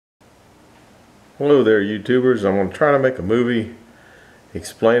Hello there, YouTubers. I'm going to try to make a movie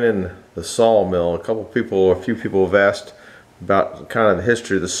explaining the sawmill. A few people have asked about kind of the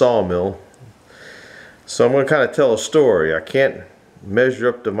history of the sawmill. So I'm going to kind of tell a story. I can't measure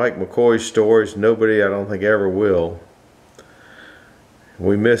up to Mike McCoy's stories. Nobody, I don't think, ever will.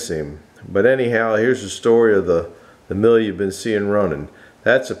 We miss him. But anyhow, here's the story of the mill you've been seeing running.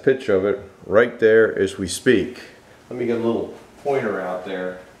 That's a picture of it right there as we speak. Let me get a little pointer out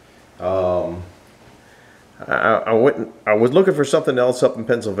there. I was looking for something else up in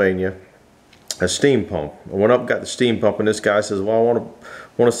Pennsylvania, a steam pump. I went up and got the steam pump, and this guy says, well, I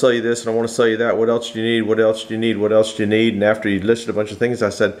want to sell you this and I want to sell you that. What else do you need? What else do you need? What else do you need? And after he listed a bunch of things, I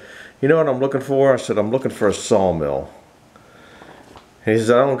said, you know what I'm looking for? I said, I'm looking for a sawmill. And he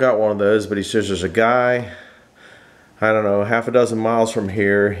says, I don't got one of those, but he says, there's a guy, I don't know, half a dozen miles from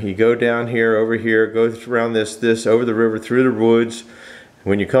here. You go down here, over here, go around this, over the river, through the woods.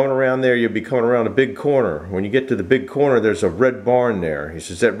 When you're coming around there, you'll be coming around a big corner. When you get to the big corner, there's a red barn there. He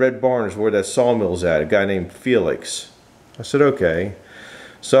says, that red barn is where that sawmill's at, a guy named Felix. I said, okay.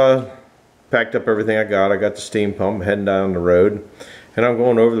 So I packed up everything I got. I got the steam pump, heading down the road. And I'm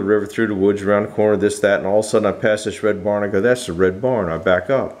going over the river, through the woods, around the corner, this, that, and all of a sudden I pass this red barn. I go, that's the red barn. I back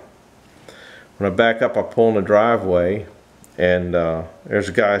up. When I back up, I pull in the driveway, and there's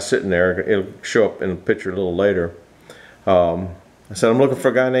a guy sitting there. It'll show up in the picture a little later. I said, I'm looking for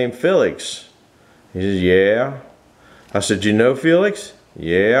a guy named Felix. He says, yeah. I said, you know Felix?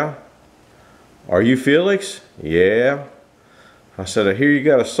 Yeah. Are you Felix? Yeah. I said, I hear you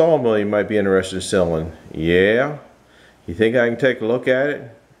got a sawmill you might be interested in selling. Yeah. You think I can take a look at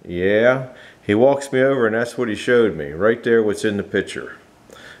it? Yeah. He walks me over, and that's what he showed me. Right there, what's in the picture.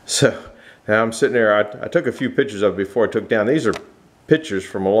 So now I'm sitting there. I took a few pictures of it before I took down. These are pictures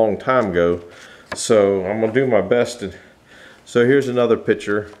from a long time ago. So I'm going to do my best to... So here's another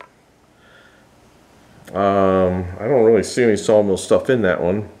picture. I don't really see any sawmill stuff in that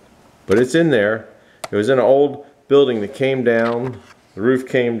one, but it's in there. It was in an old building that came down. The roof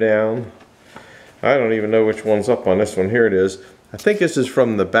came down. I don't even know which one's up on this one. Here it is. I think this is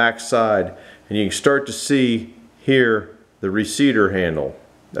from the back side, and you can start to see here the receiver handle.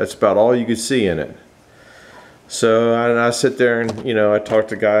 That's about all you could see in it. So I sit there and, you know, I talk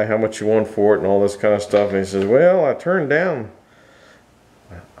to the guy, how much you want for it and all this kind of stuff. And he says, well, I turned down,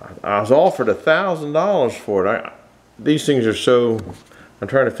 I was offered $1,000 for it. These things are so, I'm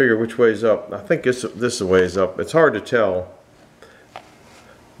trying to figure which way's up. I think this way's up. It's hard to tell.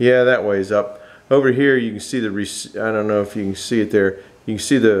 Yeah, that way's up. Over here you can see the, I don't know if you can see it there. You can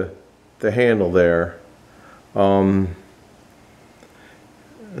see the handle there.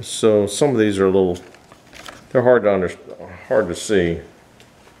 So some of these are a little, they're hard to see.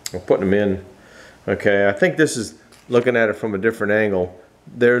 I'm putting them in. Okay, I think this is looking at it from a different angle.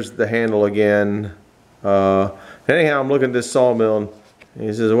 There's the handle again. Anyhow, I'm looking at this sawmill, and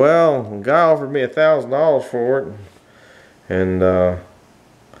he says, well, a guy offered me $1,000 for it. And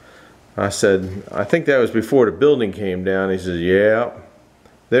I said, I think that was before the building came down. He says, yeah,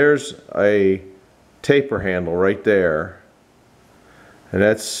 there's a taper handle right there. And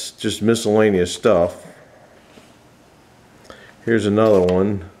that's just miscellaneous stuff. Here's another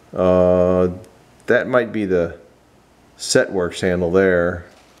one. That might be the Setworks handle there.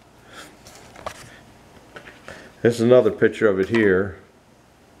 This is another picture of it here.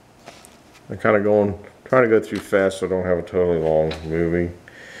 I'm kind of trying to go through fast so I don't have a totally long movie.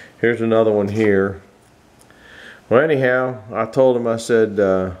 Here's another one here. Well, anyhow, I told him, I said,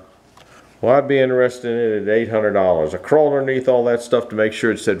 well, I'd be interested in it at $800. I crawled underneath all that stuff to make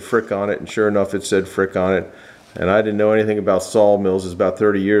sure it said Frick on it, and sure enough, it said Frick on it. And I didn't know anything about sawmills. It was about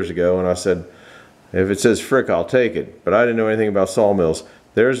 30 years ago, and I said, if it says Frick, I'll take it. But I didn't know anything about sawmills.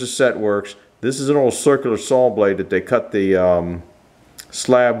 There's the Setworks. This is an old circular saw blade that they cut the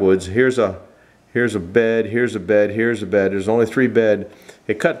slab woods. Here's a bed, here's a bed, here's a bed. There's only 3 beds.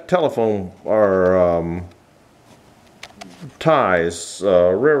 They cut telephone or ties,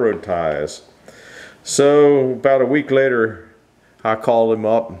 railroad ties. So about a week later, I called him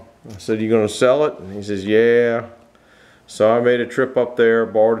up. I said, you gonna sell it? And he says, yeah. So I made a trip up there,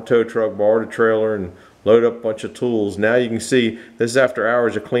 borrowed a tow truck, borrowed a trailer, and loaded up a bunch of tools. Now you can see, this is after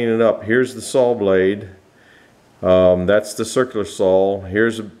hours of cleaning up. Here's the saw blade. That's the circular saw.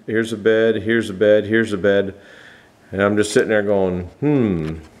 Here's a bed, here's a bed, here's a bed. And I'm just sitting there going,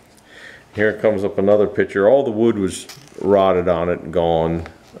 Here comes up another picture. All the wood was rotted on it and gone.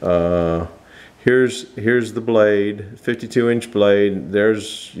 Here's the blade, 52-inch blade.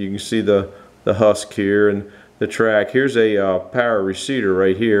 There's, you can see the husk here and the track. Here's a power receiver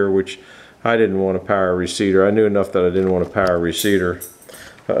right here, which I didn't want a power receiver. I knew enough that I didn't want a power receiver.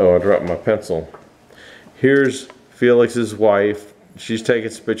 Uh-oh, I dropped my pencil. Here's Felix's wife. She's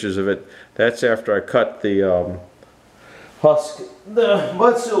taking some pictures of it. That's after I cut the husk. The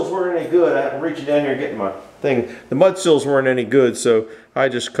mud seals weren't any good. I'm reaching down here getting my thing. The mud seals weren't any good, so I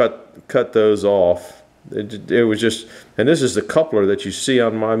just cut those off. It was just, and this is the coupler that you see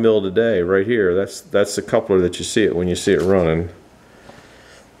on my mill today, right here. That's the coupler that you see it when you see it running.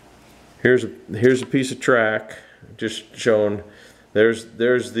 Here's a piece of track, just showing. There's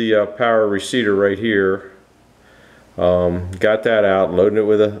the power receiver right here. Got that out, loading it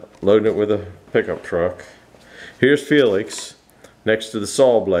with a pickup truck. Here's Felix next to the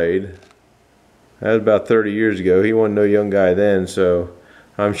saw blade. That was about 30 years ago. He wasn't no young guy then, so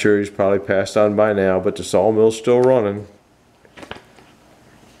I'm sure he's probably passed on by now, but the sawmill's still running.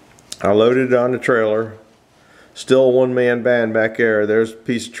 I loaded it on the trailer. Still a one-man band back there. There's a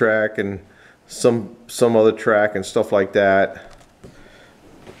piece of track and some other track and stuff like that.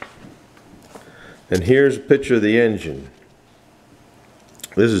 And here's a picture of the engine.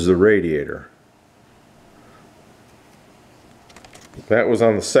 This is the radiator. That was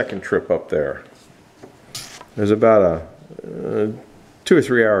on the second trip up there. There's about a 2 or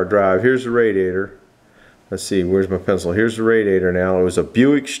 3 hour drive. Here's the radiator. Let's see, where's my pencil? Here's the radiator now. It was a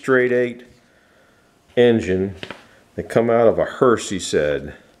Buick straight 8 engine that come out of a hearse, he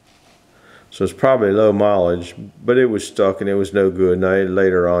said. So it's probably low mileage, but it was stuck and it was no good. And I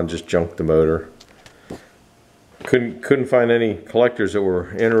later on just junked the motor. Couldn't find any collectors that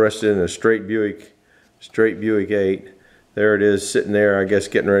were interested in a straight Buick 8. There it is sitting there, I guess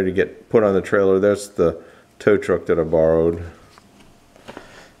getting ready to get put on the trailer. That's the tow truck that I borrowed.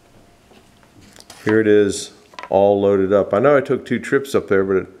 Here it is all loaded up. I know I took 2 trips up there,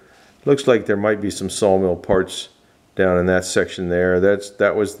 but it looks like there might be some sawmill parts down in that section there.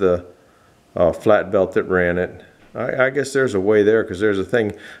 That was the flat belt that ran it. I guess there's a way there because there's a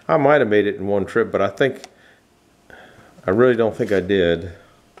thing. I might have made it in one trip, but I really don't think I did.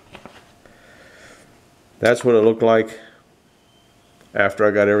 That's what it looked like after I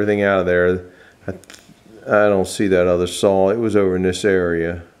got everything out of there. I don't see that other saw. It was over in this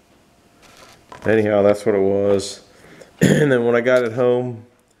area. Anyhow, that's what it was. And then when I got it home,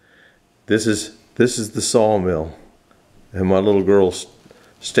 this is the sawmill. And my little girl's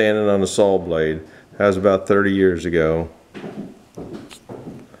standing on the saw blade. That was about 30 years ago.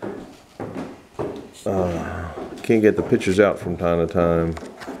 Can't get the pictures out from time to time.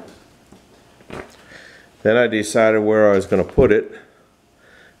 Then I decided where I was going to put it,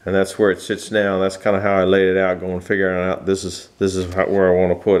 and that's where it sits now. That's kind of how I laid it out, going figuring out this is where I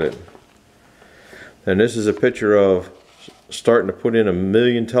want to put it. And this is a picture of starting to put in 1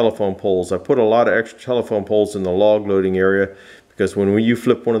 million telephone poles. I put a lot of extra telephone poles in the log loading area because when you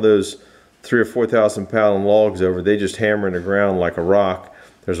flip one of those 3,000 or 4,000 pound logs over, they just hammer in the ground like a rock.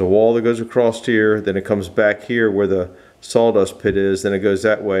 There's a wall that goes across here, then it comes back here where the sawdust pit is, then it goes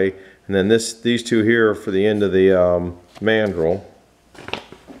that way, and then these 2 here are for the end of the mandrel. And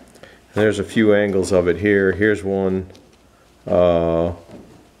there's a few angles of it here. Here's one, the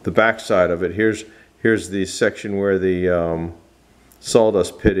back side of it. Here's the section where the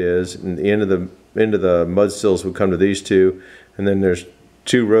sawdust pit is, and the end of the mud sills would come to these 2, and then there's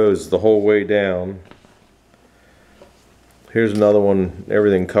 2 rows the whole way down. Here's another one,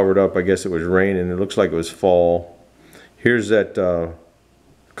 everything covered up. I guess it was raining. It looks like it was fall. Here's that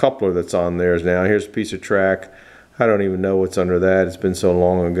coupler that's on there now. Here's a piece of track. I don't even know what's under that. It's been so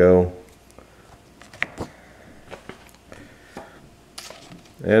long ago.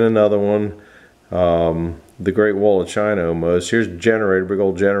 And another one, the Great Wall of China almost. Here's a generator, big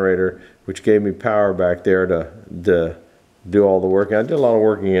old generator, which gave me power back there to do all the work. I did a lot of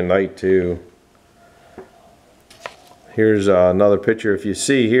working at night too. Here's another picture. If you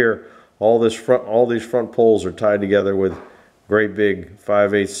see here, all these front poles are tied together with great big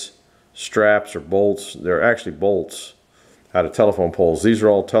 5/8 straps or bolts. They're actually bolts out of telephone poles. These are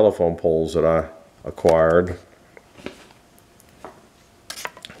all telephone poles that I acquired.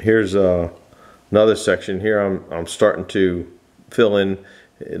 Here's another section here. I'm starting to fill in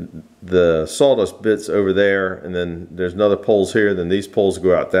the sawdust bits over there, and then there's another poles here. Then these poles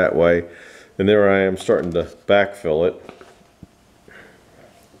go out that way. And there I am starting to backfill it.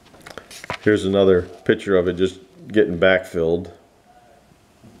 Here's another picture of it just getting backfilled.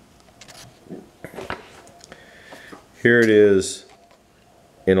 Here it is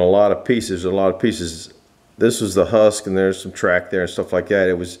in a lot of pieces. This was the husk, and there's some track there and stuff like that.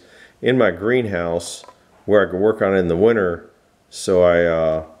 It was in my greenhouse where I could work on it in the winter, so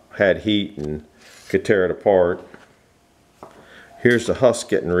I had heat and could tear it apart. Here's the husk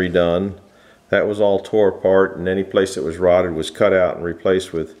getting redone. That was all tore apart, and any place that was rotted was cut out and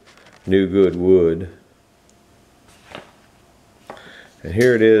replaced with new good wood. And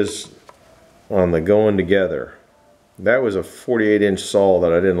here it is on the going together. That was a 48-inch saw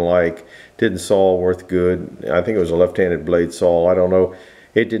that I didn't like. Didn't saw worth good. I think it was a left-handed blade saw. I don't know.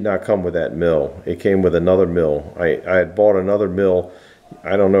 It did not come with that mill. It came with another mill. I had bought another mill.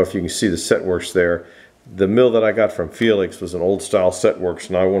 I don't know if you can see the Setworks there. The mill that I got from Felix was an old style Setworks,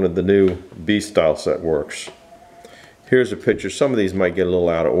 and I wanted the new B style Setworks. Here's a picture. Some of these might get a little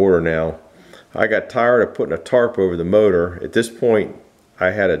out of order now. I got tired of putting a tarp over the motor. At this point,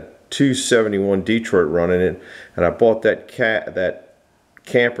 I had a 271 Detroit running it, and I bought that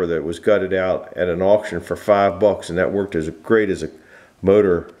camper that was gutted out at an auction for $5, and that worked as great as a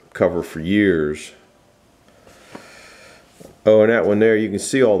motor cover for years. Oh, and that one there, you can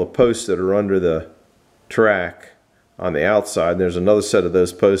see all the posts that are under the track on the outside. There's another set of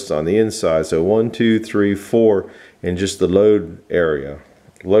those posts on the inside. So 1, 2, 3, 4 in just the loading area.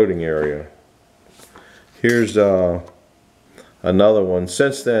 Here's another one.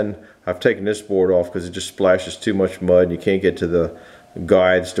 Since then, I've taken this board off because it just splashes too much mud and you can't get to the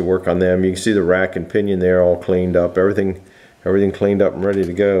guides to work on them. You can see the rack and pinion there all cleaned up. Everything cleaned up and ready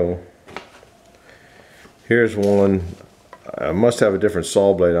to go. Here's one. I must have a different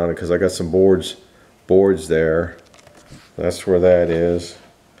saw blade on it because I got some boards there. That's where that is.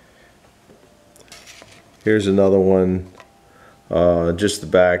 Here's another one. Just the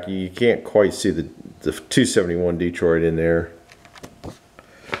back. You can't quite see the 271 Detroit in there.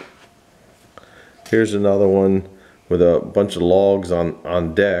 Here's another one with a bunch of logs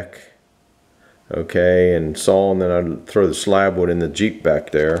on deck. Okay, and saw, and then I'd throw the slab wood in the Jeep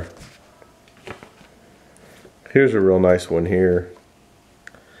back there. Here's a real nice one here.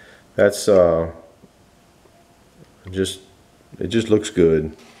 That's it just looks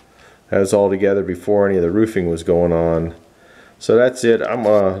good. Has all together before any of the roofing was going on. So that's it. I'm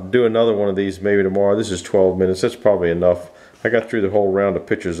gonna do another one of these maybe tomorrow. This is 12 minutes. That's probably enough. I got through the whole round of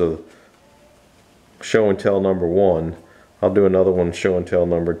pictures of show and tell number 1. I'll do another one, show and tell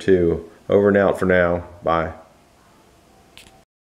number 2. Over and out for now. Bye.